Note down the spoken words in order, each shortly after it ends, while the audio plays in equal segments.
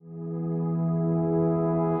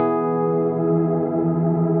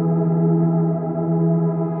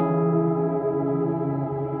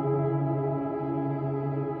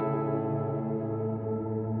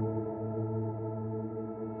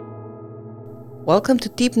Welcome to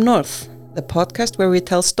Deep North, the podcast where we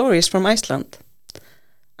tell stories from Iceland.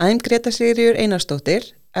 I'm Greta Sigríður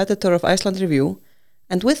Einarsdóttir, editor of Iceland Review,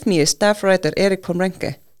 and with me is staff writer Erik von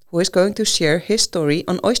Renke, who is going to share his story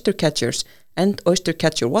on oystercatchers and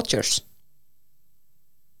oystercatcher watchers.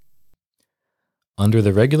 Under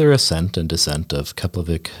the regular ascent and descent of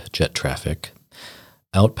Keflavík jet traffic,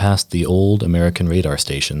 out past the old American radar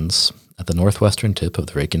stations, at the northwestern tip of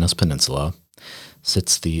the Reykjanes peninsula,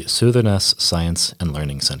 sits the Suðurnes Science and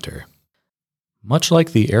Learning Center. Much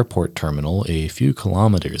like the airport terminal a few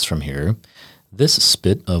kilometers from here, this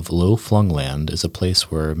spit of low-flung land is a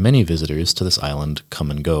place where many visitors to this island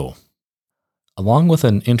come and go. Along with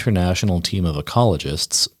an international team of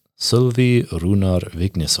ecologists, Sölvi Rúnar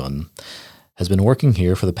Vignisson has been working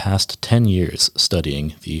here for the past 10 years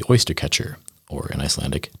studying the oystercatcher, or in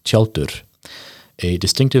Icelandic, tjaldur, a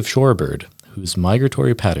distinctive shorebird whose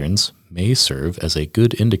migratory patterns may serve as a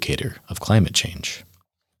good indicator of climate change.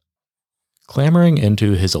 Clambering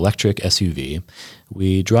into his electric SUV,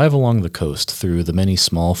 we drive along the coast through the many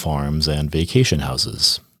small farms and vacation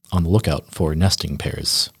houses, on the lookout for nesting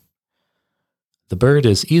pairs. The bird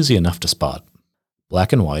is easy enough to spot.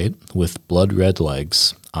 Black and white, with blood-red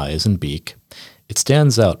legs, eyes, and beak, it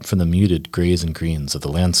stands out from the muted grays and greens of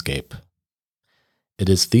the landscape. It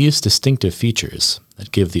is these distinctive features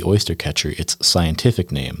that give the oystercatcher its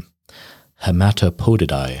scientific name,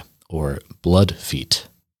 Hematopodidae, or blood feet.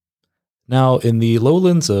 Now, in the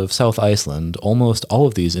lowlands of South Iceland, almost all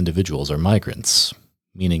of these individuals are migrants,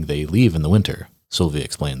 meaning they leave in the winter, Sölvi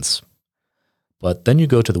explains. But then you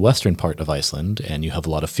go to the western part of Iceland and you have a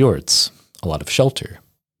lot of fjords, a lot of shelter.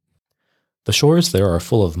 The shores there are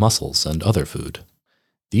full of mussels and other food.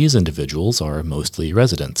 These individuals are mostly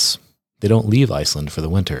residents. They don't leave Iceland for the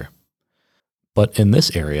winter. But in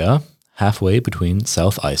this area, halfway between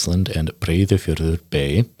South Iceland and Breiðafjörður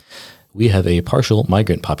Bay, we have a partial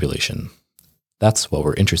migrant population. That's what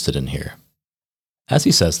we're interested in here. As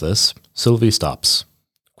he says this, Sölvi stops,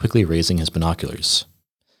 quickly raising his binoculars.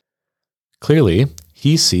 Clearly,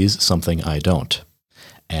 he sees something I don't,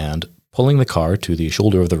 and pulling the car to the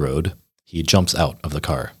shoulder of the road, he jumps out of the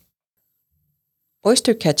car.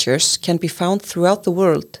 Oystercatchers can be found throughout the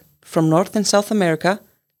world, from North and South America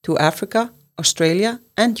to Africa, Australia,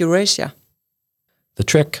 and Eurasia. The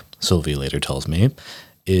trick, Sölvi later tells me,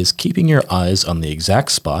 is keeping your eyes on the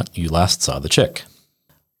exact spot you last saw the chick.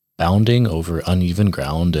 Bounding over uneven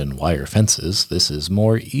ground and wire fences, this is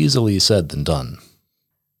more easily said than done.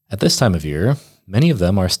 At this time of year, many of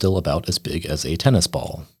them are still about as big as a tennis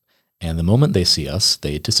ball, and the moment they see us,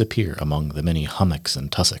 they disappear among the many hummocks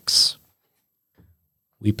and tussocks.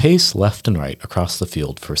 We pace left and right across the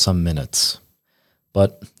field for some minutes,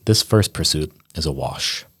 but this first pursuit is a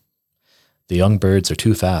wash. The young birds are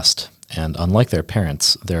too fast, and unlike their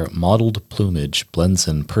parents, their mottled plumage blends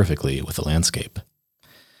in perfectly with the landscape.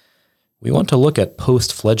 We want to look at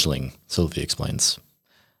post-fledgling, Sölvi explains.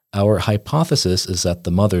 Our hypothesis is that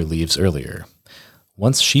the mother leaves earlier.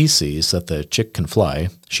 Once she sees that the chick can fly,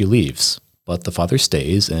 she leaves, but the father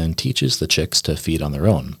stays and teaches the chicks to feed on their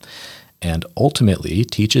own, and ultimately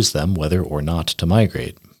teaches them whether or not to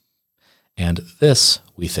migrate. And this,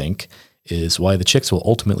 we think, is why the chicks will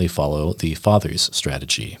ultimately follow the father's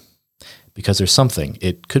strategy. Because there's something,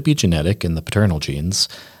 it could be genetic in the paternal genes,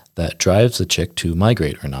 that drives the chick to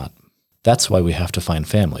migrate or not. That's why we have to find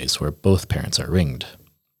families where both parents are ringed.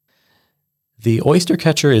 The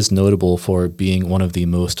oystercatcher is notable for being one of the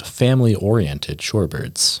most family-oriented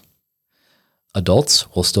shorebirds.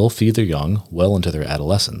 Adults will still feed their young well into their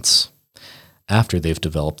adolescence, after they've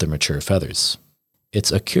developed their mature feathers.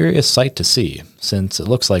 It's a curious sight to see, since it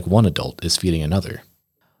looks like one adult is feeding another.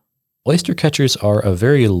 Oystercatchers are a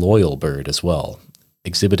very loyal bird as well,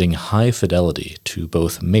 exhibiting high fidelity to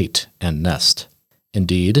both mate and nest.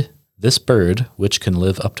 Indeed, this bird, which can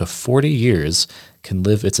live up to 40 years, can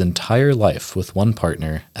live its entire life with one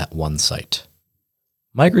partner at one site.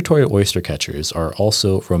 Migratory oystercatchers are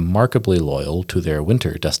also remarkably loyal to their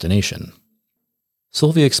winter destination.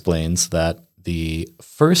 Sölvi explains that the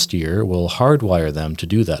first year will hardwire them to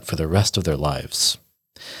do that for the rest of their lives.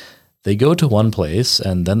 They go to one place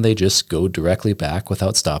and then they just go directly back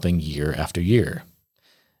without stopping year after year,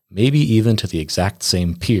 maybe even to the exact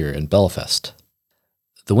same pier in Belfast.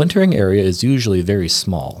 The wintering area is usually very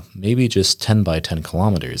small, maybe just 10 by 10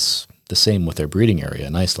 kilometers, the same with their breeding area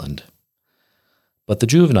in Iceland. But the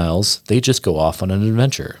juveniles, they just go off on an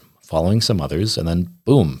adventure, following some others, and then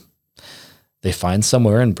boom, they find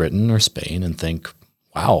somewhere in Britain or Spain and think,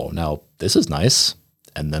 wow, now this is nice,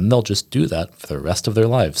 and then they'll just do that for the rest of their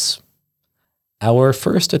lives. Our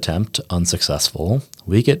first attempt unsuccessful,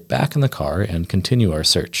 we get back in the car and continue our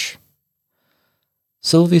search.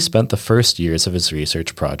 Sölvi spent the first years of his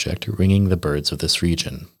research project ringing the birds of this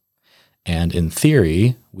region, and in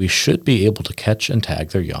theory, we should be able to catch and tag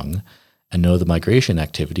their young and know the migration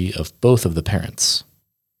activity of both of the parents.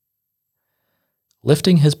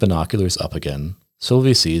 Lifting his binoculars up again,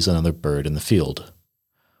 Sölvi sees another bird in the field.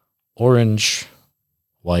 Orange,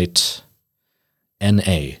 white,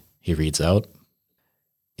 NA, he reads out.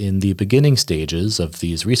 In the beginning stages of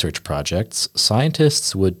these research projects,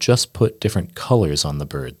 scientists would just put different colors on the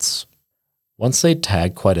birds. Once they'd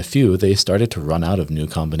tagged quite a few, they started to run out of new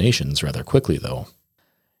combinations rather quickly, though.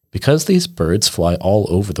 Because these birds fly all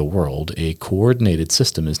over the world, a coordinated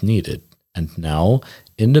system is needed, and now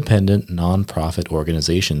independent non-profit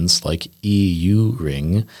organizations like EU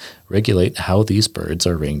Ring regulate how these birds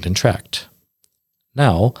are ringed and tracked.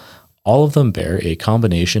 Now, all of them bear a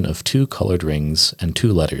combination of 2 colored rings and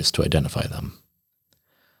 2 letters to identify them.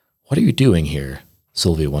 "What are you doing here?"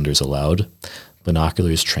 Sölvi wonders aloud,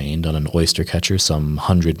 binoculars trained on an oystercatcher some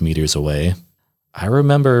 100 meters away. "I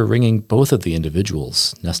remember ringing both of the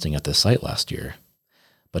individuals nesting at this site last year,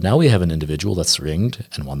 but now we have an individual that's ringed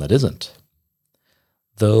and one that isn't."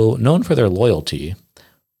 Though known for their loyalty,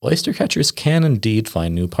 oystercatchers can indeed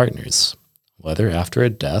find new partners, whether after a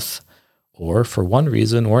death or for one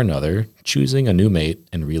reason or another choosing a new mate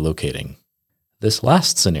and relocating. This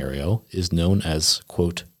last scenario is known as,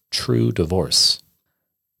 quote, true divorce.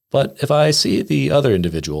 But if I see the other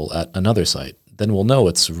individual at another site, then we'll know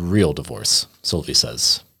it's real divorce, Sölvi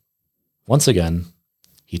says. Once again,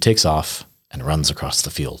 he takes off and runs across the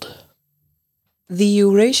field. The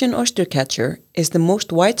Eurasian oystercatcher is the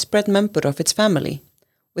most widespread member of its family,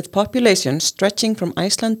 with populations stretching from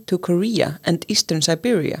Iceland to Korea and eastern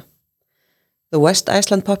Siberia. The West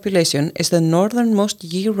Iceland population is the northernmost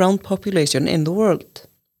year-round population in the world.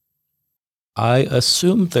 I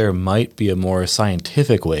assume there might be a more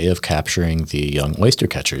scientific way of capturing the young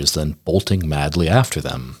oystercatchers than bolting madly after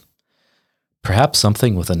them. Perhaps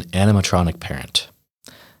something with an animatronic parent.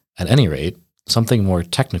 At any rate, something more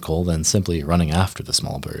technical than simply running after the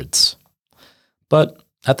small birds. But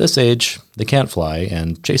at this age, they can't fly,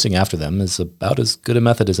 and chasing after them is about as good a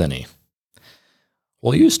method as any.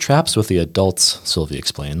 "We'll use traps with the adults," Sölvi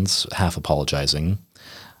explains, half apologizing.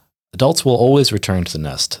 "Adults will always return to the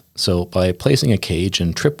nest, so by placing a cage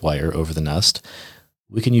and tripwire over the nest,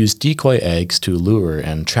 we can use decoy eggs to lure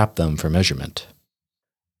and trap them for measurement."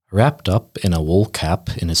 Wrapped up in a wool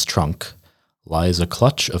cap in his trunk lies a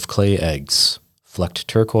clutch of clay eggs, flecked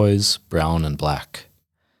turquoise, brown, and black.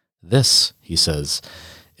 "This," he says,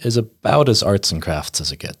 "is about as arts and crafts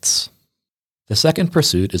as it gets." The second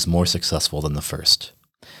pursuit is more successful than the first,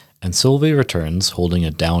 and Sölvi returns holding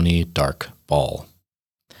a downy, dark ball.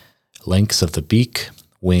 Lengths of the beak,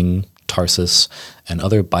 wing, tarsus, and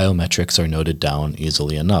other biometrics are noted down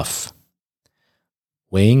easily enough.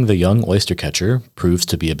 Weighing the young oystercatcher proves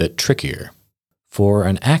to be a bit trickier. For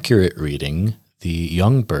an accurate reading, the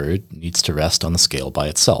young bird needs to rest on the scale by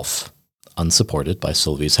itself, unsupported by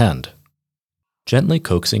Sölvi's hand. Gently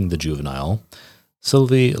coaxing the juvenile,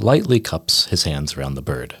 Sölvi lightly cups his hands around the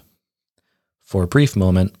bird. For a brief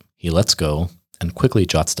moment, he lets go and quickly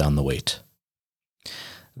jots down the weight.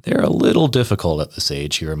 "They're a little difficult at this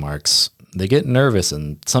age," he remarks. "They get nervous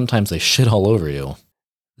and sometimes they shit all over you."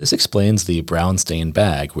 This explains the brown-stained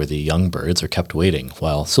bag where the young birds are kept waiting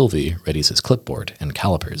while Sölvi readies his clipboard and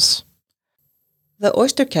calipers. The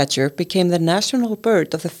oystercatcher became the national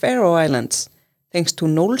bird of the Faroe Islands, thanks to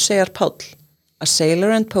Nólseyjar Páll, a sailor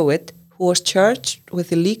and poet who was charged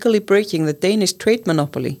with illegally breaking the Danish trade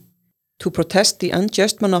monopoly. To protest the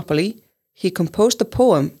unjust monopoly, he composed a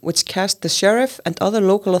poem which cast the sheriff and other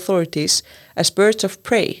local authorities as birds of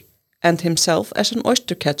prey, and himself as an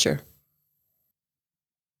oystercatcher.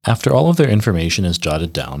 After all of their information is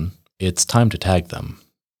jotted down, it's time to tag them.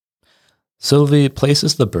 Sölvi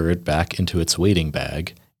places the bird back into its waiting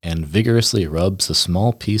bag and vigorously rubs a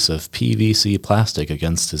small piece of PVC plastic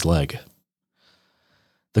against his leg.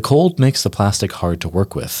 The cold makes the plastic hard to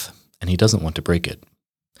work with, and he doesn't want to break it.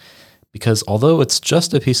 Because although it's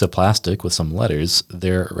just a piece of plastic with some letters,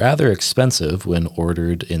 they're rather expensive when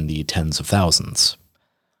ordered in the tens of thousands.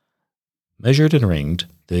 Measured and ringed,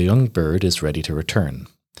 the young bird is ready to return,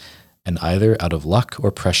 and either out of luck or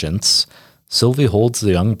prescience, Sölvi holds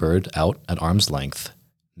the young bird out at arm's length,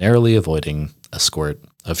 narrowly avoiding a squirt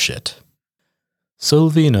of shit.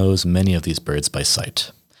 Sölvi knows many of these birds by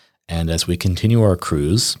sight, and as we continue our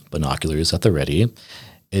cruise, binoculars at the ready,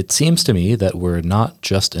 it seems to me that we're not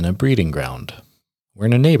just in a breeding ground. We're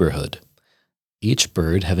in a neighborhood, each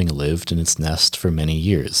bird having lived in its nest for many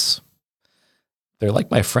years. "They're like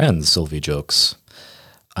my friends," Sölvi jokes.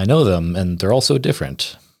 "I know them, and they're all so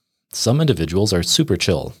different. Some individuals are super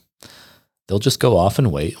chill. They'll just go off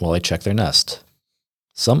and wait while I check their nest.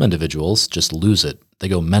 Some individuals just lose it. They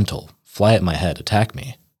go mental, fly at my head, attack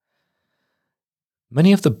me.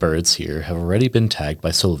 Many of the birds here have already been tagged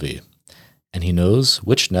by Sölvi, and he knows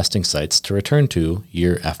which nesting sites to return to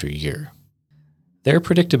year after year. Their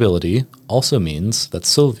predictability also means that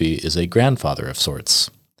Sölvi is a grandfather of sorts,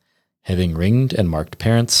 having ringed and marked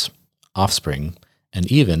parents, offspring, and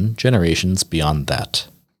even generations beyond that.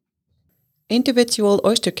 Individual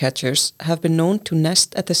oystercatchers have been known to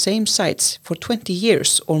nest at the same sites for 20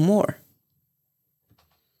 years or more.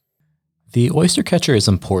 The oystercatcher is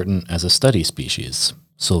important as a study species,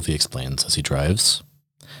 Sölvi explains as he drives.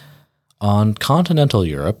 On continental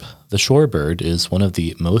Europe, the shorebird is one of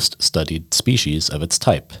the most studied species of its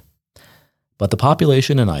type, but the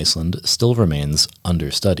population in Iceland still remains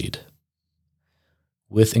understudied.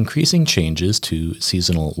 With increasing changes to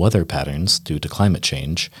seasonal weather patterns due to climate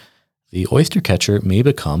change, the oystercatcher may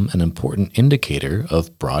become an important indicator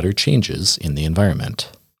of broader changes in the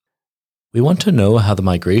environment. We want to know how the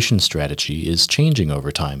migration strategy is changing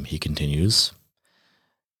over time, he continues.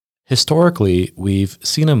 Historically, we've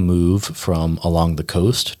seen a move from along the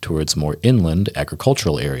coast towards more inland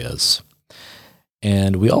agricultural areas.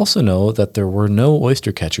 And we also know that there were no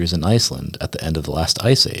oystercatchers in Iceland at the end of the last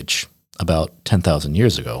ice age, about 10,000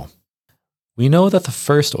 years ago. We know that the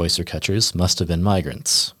first oystercatchers must have been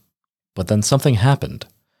migrants. But then something happened.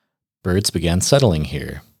 Birds began settling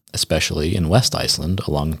here, especially in West Iceland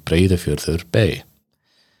along Breiðafjörður Bay.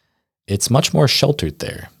 It's much more sheltered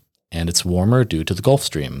there, and it's warmer due to the Gulf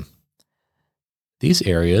Stream. These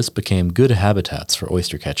areas became good habitats for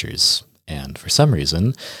oystercatchers, and for some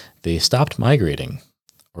reason, they stopped migrating,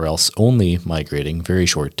 or else only migrating very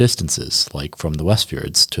short distances, like from the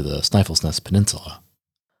Westfjords to the Snæfellsnes Peninsula.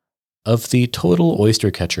 Of the total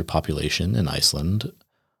oystercatcher population in Iceland,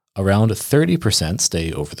 around 30%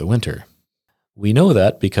 stay over the winter. We know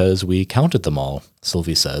that because we counted them all,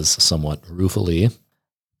 Sölvi says somewhat ruefully.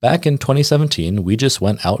 Back in 2017, we just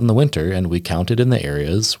went out in the winter and we counted in the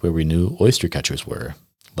areas where we knew oystercatchers were,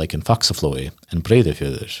 like in Faxaflói and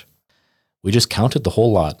Breiðafjörður. We just counted the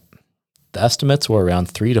whole lot. The estimates were around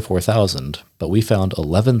 3,000 to 4,000, but we found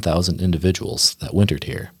 11,000 individuals that wintered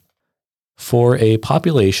here. For a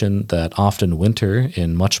population that often winter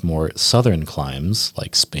in much more southern climes,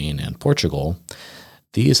 like Spain and Portugal,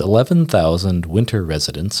 these 11,000 winter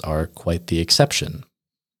residents are quite the exception.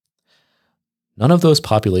 None of those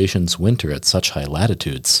populations winter at such high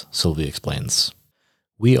latitudes, Sölvi explains.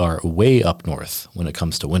 We are way up north when it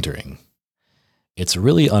comes to wintering. It's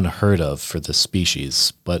really unheard of for this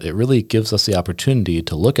species, but it really gives us the opportunity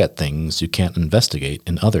to look at things you can't investigate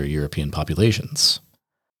in other European populations.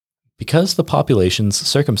 Because the population's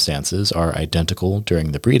circumstances are identical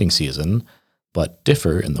during the breeding season, but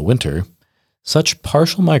differ in the winter, such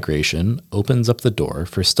partial migration opens up the door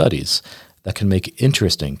for studies that can make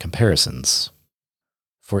interesting comparisons.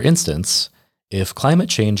 For instance, if climate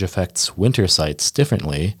change affects winter sites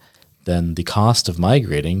differently, then the cost of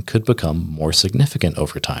migrating could become more significant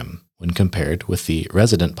over time when compared with the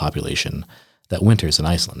resident population that winters in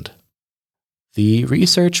Iceland. The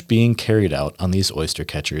research being carried out on these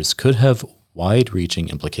oystercatchers could have wide-reaching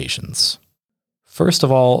implications. First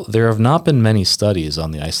of all, there have not been many studies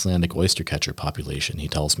on the Icelandic oystercatcher population, he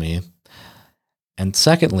tells me. And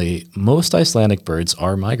secondly, most Icelandic birds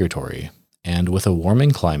are migratory, and with a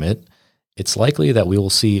warming climate, it's likely that we will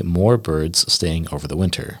see more birds staying over the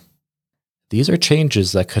winter. These are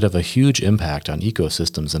changes that could have a huge impact on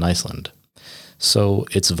ecosystems in Iceland, so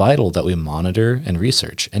it's vital that we monitor and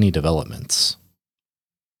research any developments.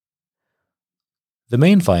 The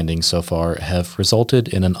main findings so far have resulted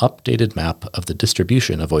in an updated map of the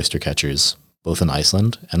distribution of oystercatchers, both in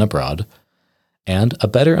Iceland and abroad, and a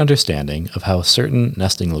better understanding of how certain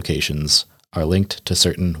nesting locations are linked to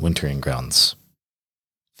certain wintering grounds.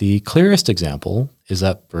 The clearest example is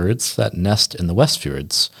that birds that nest in the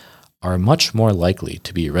Westfjords are much more likely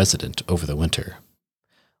to be resident over the winter,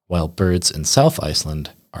 while birds in South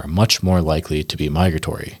Iceland are much more likely to be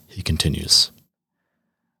migratory, he continues.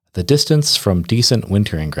 The distance from decent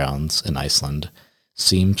wintering grounds in Iceland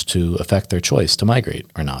seems to affect their choice to migrate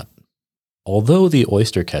or not. Although the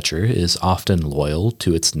oystercatcher is often loyal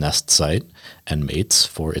to its nest site and mates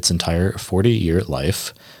for its entire 40-year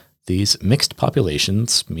life, these mixed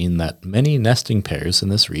populations mean that many nesting pairs in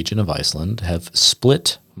this region of Iceland have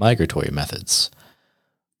split migratory methods,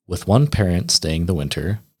 with one parent staying the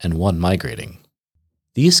winter and one migrating.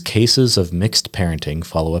 These cases of mixed parenting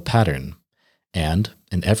follow a pattern, and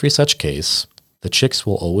in every such case, the chicks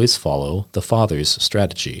will always follow the father's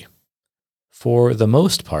strategy. For the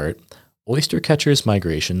most part, Oystercatcher's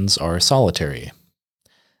migrations are solitary.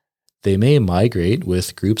 They may migrate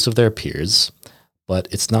with groups of their peers, but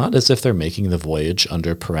it's not as if they're making the voyage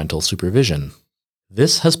under parental supervision.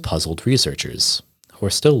 This has puzzled researchers, who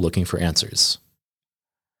are still looking for answers.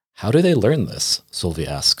 How do they learn this? Sölvi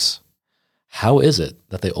asks. How is it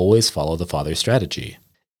that they always follow the father's strategy?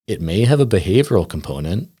 It may have a behavioral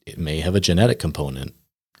component, it may have a genetic component.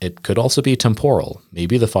 It could also be temporal.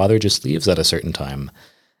 Maybe the father just leaves at a certain time,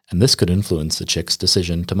 and this could influence the chick's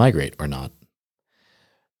decision to migrate or not.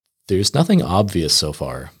 There's nothing obvious so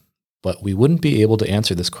far, but we wouldn't be able to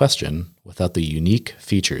answer this question without the unique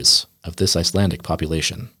features of this Icelandic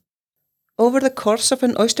population. Over the course of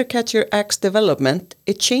an oystercatcher egg's development,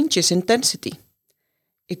 it changes in density.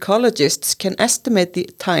 Ecologists can estimate the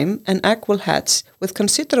time an egg will hatch with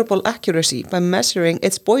considerable accuracy by measuring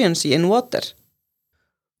its buoyancy in water.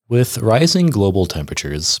 With rising global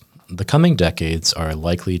temperatures, the coming decades are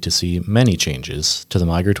likely to see many changes to the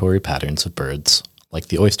migratory patterns of birds like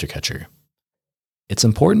the oystercatcher. It's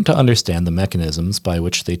important to understand the mechanisms by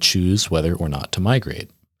which they choose whether or not to migrate.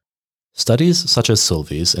 Studies such as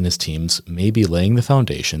Sölvi's and his team's may be laying the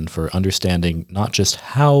foundation for understanding not just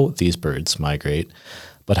how these birds migrate,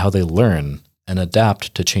 but how they learn and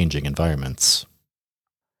adapt to changing environments.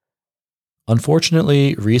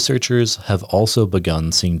 Unfortunately, researchers have also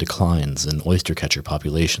begun seeing declines in oystercatcher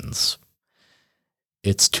populations.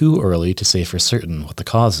 It's too early to say for certain what the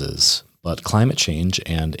cause is, but climate change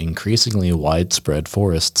and increasingly widespread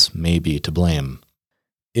forests may be to blame.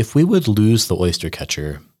 If we would lose the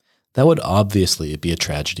oystercatcher, that would obviously be a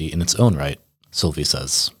tragedy in its own right, Sölvi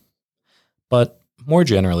says. But more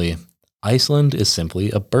generally, Iceland is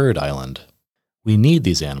simply a bird island. We need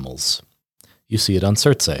these animals. You see it on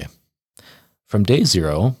Surtsey. From day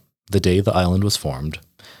zero, the day the island was formed,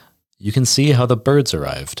 you can see how the birds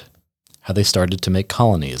arrived, how they started to make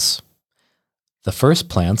colonies. The first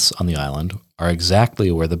plants on the island are exactly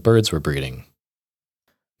where the birds were breeding.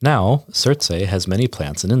 Now, Surtsey has many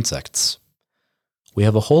plants and insects. We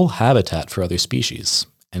have a whole habitat for other species,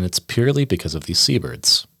 and it's purely because of these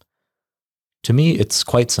seabirds. To me, it's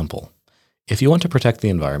quite simple. If you want to protect the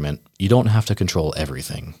environment, you don't have to control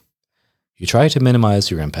everything. You try to minimize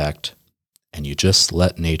your impact, and you just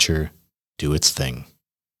let nature do its thing.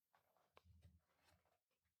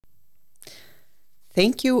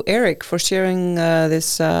 Thank you, Eric, for sharing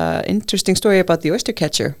this interesting story about the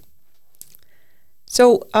oystercatcher.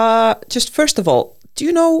 So, just first of all, do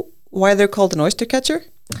you know why they're called an oystercatcher?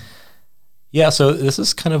 Yeah, so this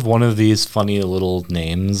is kind of one of these funny little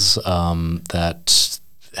names that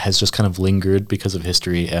has just kind of lingered because of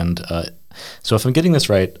history. And so if I'm getting this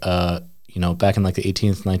right, back in like the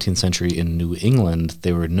 18th, 19th century in New England,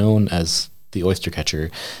 they were known as the oystercatcher,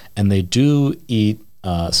 and they do eat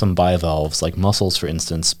some bivalves, like mussels, for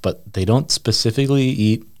instance, but they don't specifically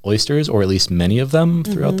eat oysters, or at least many of them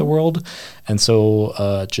throughout the world. And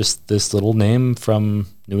so just this little name from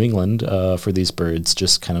New England for these birds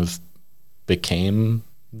just kind of became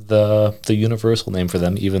the universal name for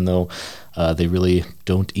them, even though they really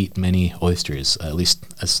don't eat many oysters, at least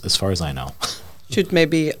as far as I know. Should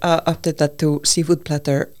maybe update that to seafood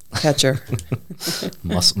platter catcher.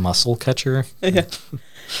 Mussel catcher? Yeah.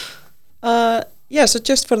 Yeah, so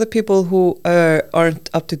just for the people who aren't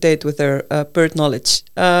up to date with their bird knowledge,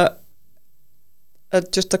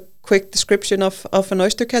 just a quick description of an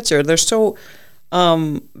oystercatcher. They're so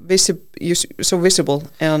visible,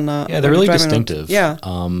 and they're really distinctive.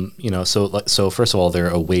 Around. Yeah. So first of all, they're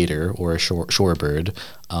a wader or a shorebird,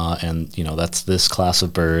 and that's this class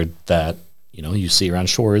of bird that you see around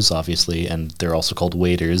shores, obviously, and they're also called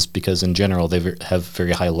waders because in general they have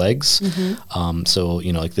very high legs. So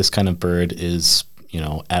like this kind of bird is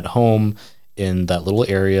at home in that little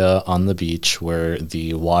area on the beach where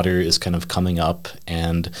the water is kind of coming up,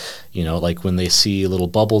 and like when they see little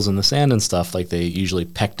bubbles in the sand and stuff, like they usually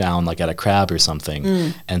peck down like at a crab or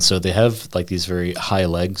something. And so they have like these very high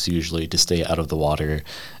legs usually to stay out of the water.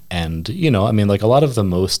 And, like a lot of the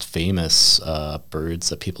most famous birds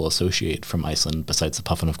that people associate from Iceland, besides the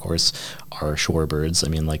puffin, of course, are shorebirds.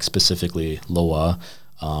 Like specifically Loa,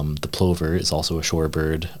 the plover is also a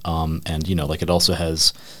shorebird. And, like it also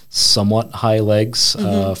has somewhat high legs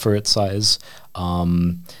for its size.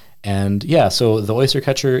 And yeah, so the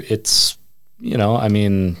oystercatcher, it's,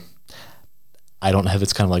 I don't have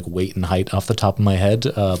its kind of like weight and height off the top of my head,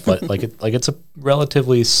 but it's a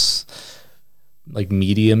relatively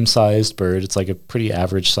medium-sized bird. It's like a pretty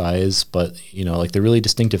average size, but like the really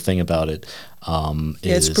distinctive thing about it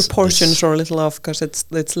is its proportions are a little off because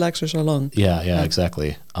its legs are so long. Yeah,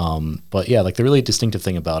 exactly. But yeah, like the really distinctive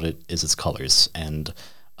thing about it is its colors, and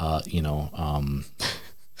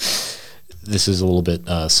this is a little bit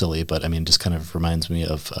silly, but I mean, just kind of reminds me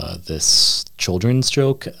of this children's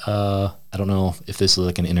joke. I don't know if this is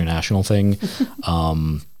like an international thing.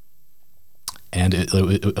 And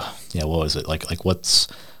yeah, what was it? Like what's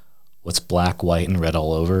black, white, and red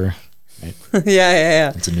all over? Right?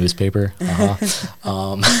 Yeah. It's a newspaper.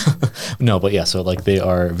 No, but yeah, so like they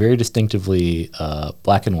are very distinctively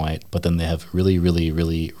black and white, but then they have really, really,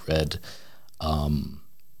 really red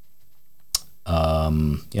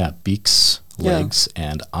beaks, legs,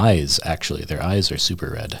 and eyes. Actually, their eyes are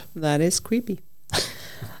super red. That is creepy.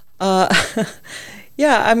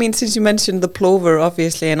 Yeah, I mean, since you mentioned the plover,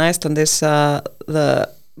 obviously in Iceland is the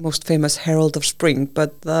most famous herald of spring,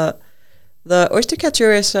 but the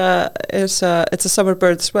oystercatcher it's a summer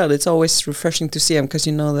bird as well. It's always refreshing to see him because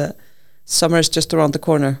you know that summer is just around the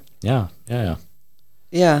corner. Yeah.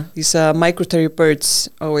 Yeah, these migratory birds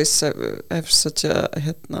always have such a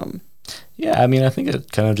hit. Yeah, I mean, I think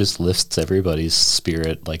it kind of just lifts everybody's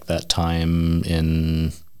spirit, like that time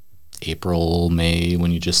in April, May,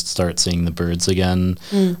 when you just start seeing the birds again.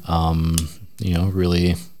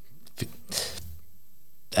 Really,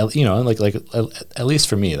 like at least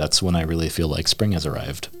for me, that's when I really feel like spring has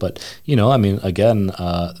arrived. But I mean, again,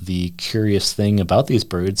 the curious thing about these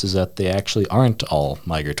birds is that they actually aren't all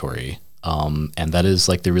migratory. And that is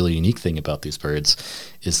like the really unique thing about these birds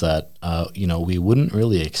is that we wouldn't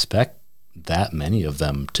really expect that many of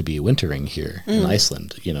them to be wintering here in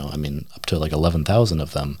Iceland. I mean, up to like 11,000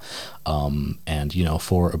 of them. And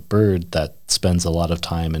for a bird that spends a lot of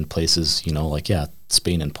time in places,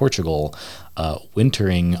 Spain and Portugal,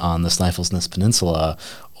 wintering on the Snæfellsnes Peninsula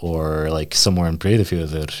or like somewhere in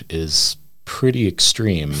Breiðafjörður is pretty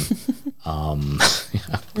extreme.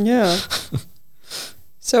 Yeah.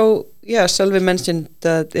 So Sölvi mentioned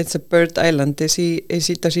that it's a bird island. Does he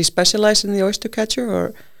specialize in the oystercatcher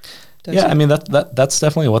or? I mean that's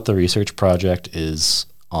definitely what the research project is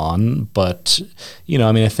on. But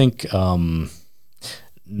I mean, I think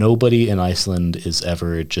nobody in Iceland is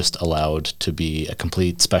ever just allowed to be a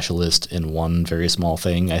complete specialist in one very small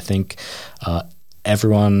thing. I think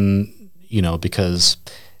everyone, because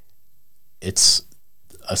it's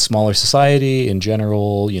a smaller society in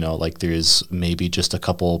general, like there's maybe just a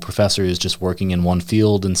couple professors just working in one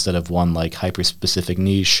field instead of one like hyper-specific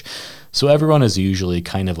niche. So everyone is usually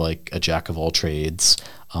kind of like a jack of all trades.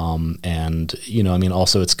 And, I mean,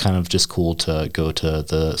 also it's kind of just cool to go to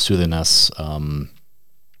the Suðurnes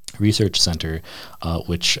Research Center,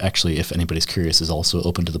 which actually, if anybody's curious, is also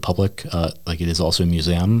open to the public. Like it is also a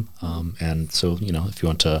museum. And so, if you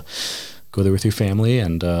want to go there with your family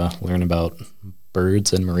and learn about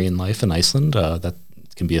birds and marine life in Iceland, that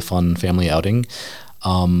can be a fun family outing.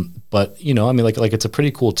 But I mean, like it's a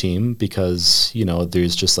pretty cool team because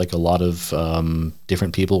there's just like a lot of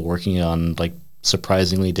different people working on like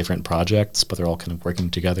surprisingly different projects, but they're all kind of working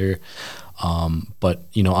together. But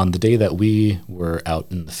on the day that we were out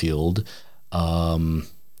in the field,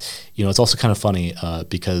 it's also kind of funny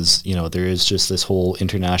because there is just this whole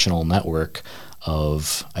international network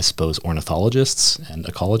of, I suppose, ornithologists and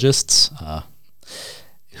ecologists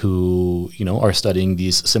who, are studying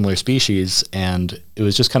these similar species. And it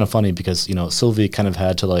was just kind of funny because, Sölvi kind of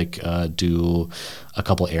had to like do a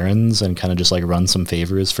couple errands and kind of just like run some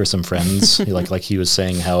favors for some friends. like he was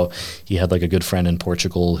saying how he had like a good friend in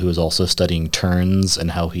Portugal who was also studying terns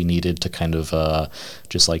and how he needed to kind of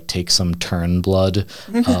just like take some tern blood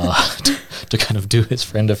to kind of do his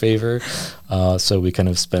friend a favor. So we kind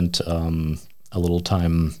of spent a little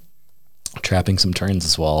time trapping some terns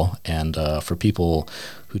as well. And for people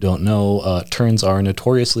who don't know, terns are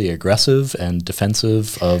notoriously aggressive and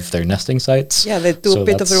defensive of their nesting sites. Yeah, they do a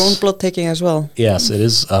bit of their own blood taking as well. Yes, it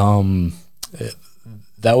is. That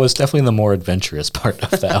was definitely the more adventurous part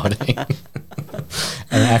of the outing.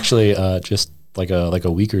 And actually, just like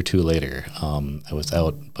a week or two later, I was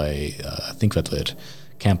out by Thingvellir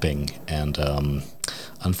camping, and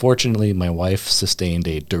unfortunately, my wife sustained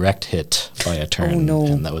a direct hit by a tern. Oh, no.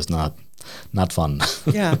 And that was not fun.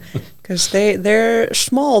 Yeah, because they're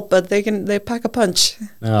small, but they pack a punch.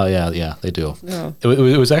 Oh yeah, they do. Yeah.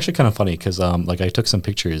 It was actually kind of funny because like I took some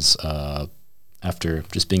pictures after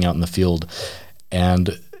just being out in the field, and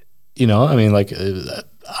I mean, like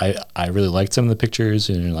I really liked some of the pictures,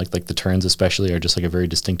 and like the terns especially are just like a very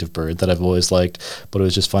distinctive bird that I've always liked. But it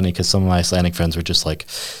was just funny because some of my Icelandic friends were just like,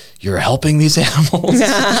 "You're helping these animals."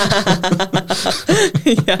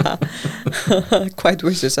 Yeah, quite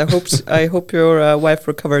wishes. I hope your wife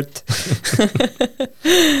recovered.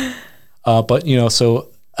 But so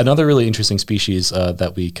another really interesting species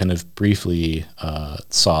that we kind of briefly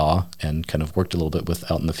saw and kind of worked a little bit with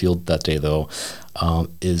out in the field that day, though,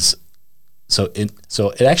 is So it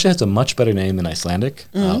actually has a much better name in Icelandic,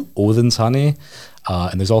 Óðinshani,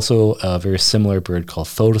 and there's also a very similar bird called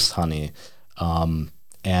Þórshani.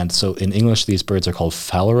 And so in English, these birds are called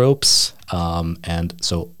phalaropes. And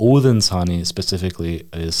so Óðinshani specifically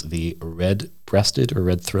is the red-breasted or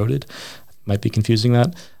red-throated. Might be confusing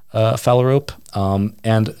that, phalarope.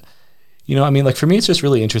 And, I mean, like for me, it's just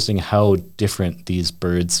really interesting how different these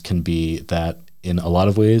birds can be that in a lot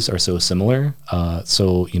of ways are so similar.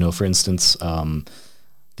 So, for instance,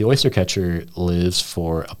 the oystercatcher lives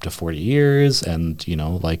for up to 40 years. And,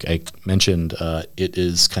 like I mentioned, it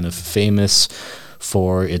is kind of famous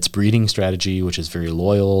for its breeding strategy, which is very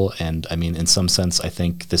loyal. And I mean, in some sense, I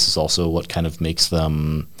think this is also what kind of makes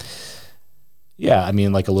them,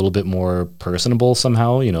 like a little bit more personable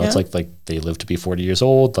somehow. It's like they live to be 40 years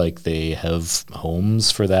old. Like they have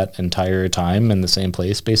homes for that entire time in the same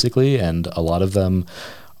place, basically. And a lot of them,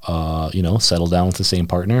 settle down with the same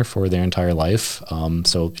partner for their entire life.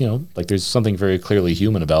 So, like there's something very clearly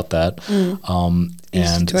human about that.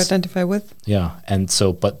 Easy to identify with. Yeah. And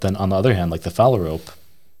so, but then on the other hand, like the phalarope,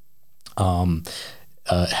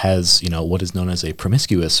 has, what is known as a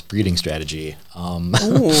promiscuous breeding strategy.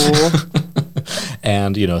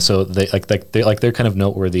 And, so they're kind of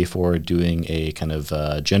noteworthy for doing a kind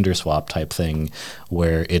of gender swap type thing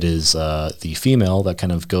where it is the female that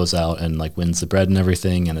kind of goes out and like wins the bread and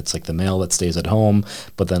everything. And it's like the male that stays at home.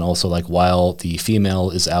 But then also like while the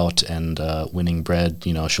female is out and winning bread,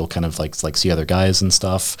 she'll kind of like see other guys and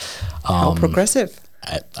stuff. How progressive.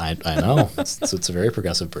 I know it's a very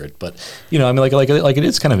progressive bird, but I mean, like it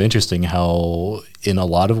is kind of interesting how in a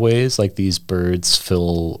lot of ways, like these birds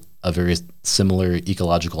fill a very similar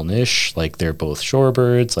ecological niche. Like they're both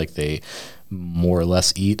shorebirds, like they more or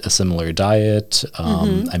less eat a similar diet.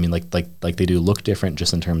 I mean, like they do look different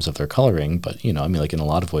just in terms of their coloring, but I mean, like in a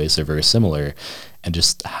lot of ways they're very similar, and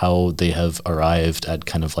just how they have arrived at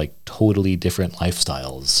kind of like totally different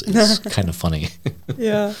lifestyles is kind of funny.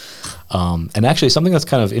 Yeah. And actually something that's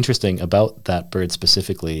kind of interesting about that bird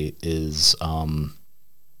specifically is,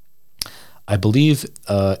 I believe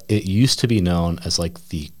it used to be known as like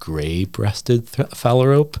the gray-breasted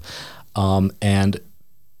phalarope. And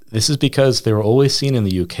this is because they were always seen in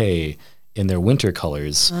the UK in their winter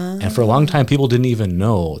colors. And for a long time, people didn't even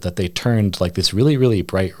know that they turned like this really, really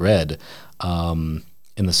bright red in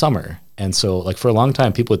the summer. And so like for a long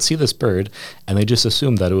time, people would see this bird and they just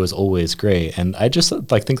assumed that it was always gray. And I just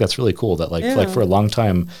like think that's really cool that like for a long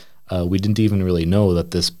time, we didn't even really know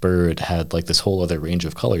that this bird had like this whole other range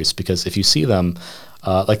of colors, because if you see them,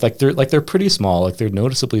 they're pretty small, like they're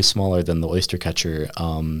noticeably smaller than the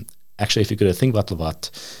oystercatcher. Actually, if you go to Thingvallavatn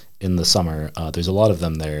in the summer, there's a lot of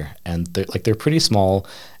them there, and they're pretty small,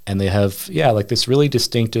 and they have like this really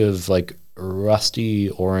distinctive like rusty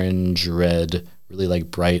orange red, really like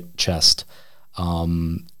bright chest.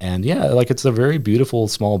 And like it's a very beautiful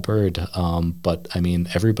small bird. But I mean,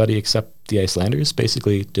 everybody except the Icelanders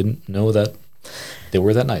basically didn't know that they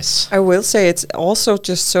were that nice. I will say it's also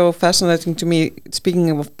just so fascinating to me, speaking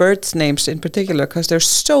of birds' names in particular, because they're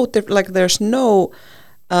so different. Like there's no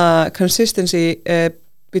consistency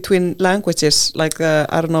between languages. Like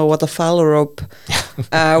I don't know what a phalarope,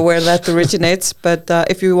 where that originates. But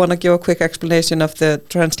if you want to give a quick explanation of the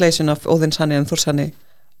translation of Óðinshani and Þórshani.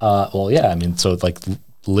 I mean, so like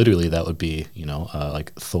literally that would be,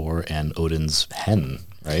 like Thor and Odin's hen,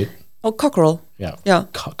 right? Oh, cockerel. Yeah. Yeah.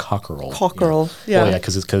 Cockerel. Cockerel. Yeah. Oh, yeah,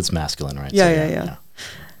 because it's masculine, right? Yeah.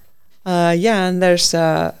 And there's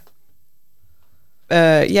as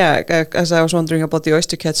I was wondering about the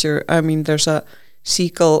oystercatcher, I mean, there's a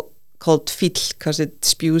seagull called fíll because it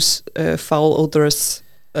spews foul odorous.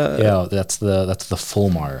 That's the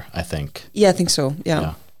fulmar, I think. Yeah, I think so.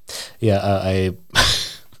 Yeah.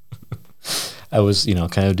 I was,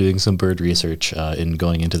 kind of doing some bird research in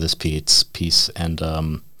going into this piece, and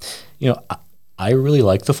I really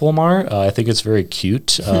like the fulmar. I think it's very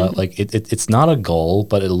cute. Like it's not a gull,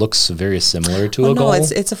 but it looks very similar to a gull. No,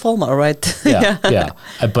 it's a fulmar, right? Yeah.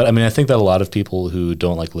 But I mean, I think that a lot of people who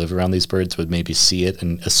don't like live around these birds would maybe see it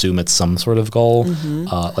and assume it's some sort of gull.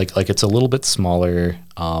 Like it's a little bit smaller.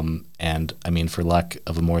 And I mean, for lack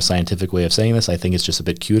of a more scientific way of saying this, I think it's just a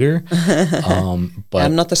bit cuter. But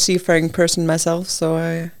I'm not a seafaring person myself, so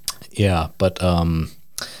I. Yeah, but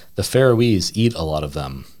the Faroese eat a lot of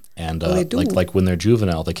them. And like when they're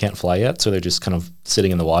juvenile, they can't fly yet, so they're just kind of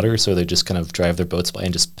sitting in the water. So they just kind of drive their boats by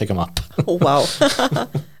and just pick them up. Oh wow!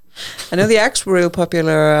 I know the eggs were real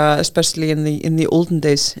popular, especially in the olden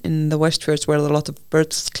days in the Westfjords, where there are a lot of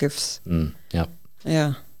bird cliffs. Yeah.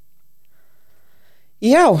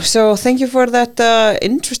 So thank you for that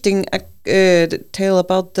interesting tale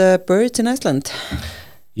about the birds in Iceland.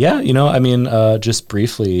 Yeah, I mean, just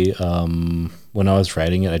briefly, when I was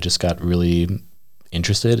writing it, I just got really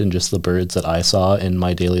interested in just the birds that I saw in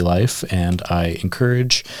my daily life. And I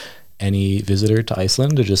encourage any visitor to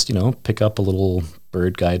Iceland to just, pick up a little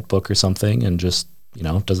bird guidebook or something and just,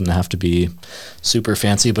 it doesn't have to be super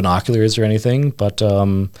fancy binoculars or anything, but,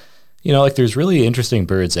 there's really interesting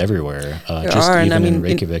birds everywhere, in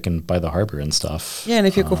Reykjavík and by the harbor and stuff. Yeah, and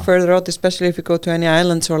if you go further out, especially if you go to any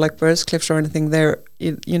islands or like birds cliffs or anything there,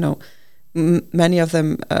 many of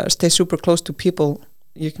them stay super close to people.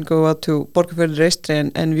 You can go out to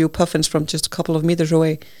Borgarfjörður and view puffins from just a couple of meters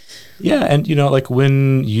away. Yeah, and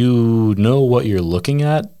when you know what you're looking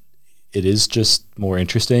at, it is just more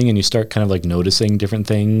interesting, and you start kind of noticing different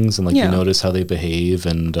things, and you notice how they behave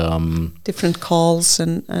and different calls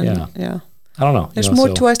and yeah. I don't know. There's more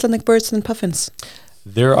to Icelandic birds than puffins.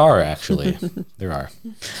 There are actually. There are.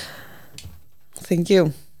 Thank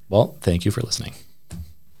you. Well, thank you for listening.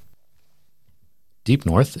 Deep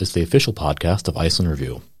North is the official podcast of Iceland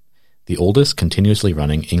Review, the oldest continuously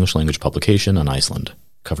running English language publication on Iceland,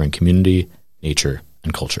 covering community, nature,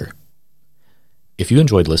 and culture. If you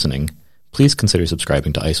enjoyed listening, please consider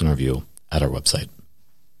subscribing to Iceland Review at our website.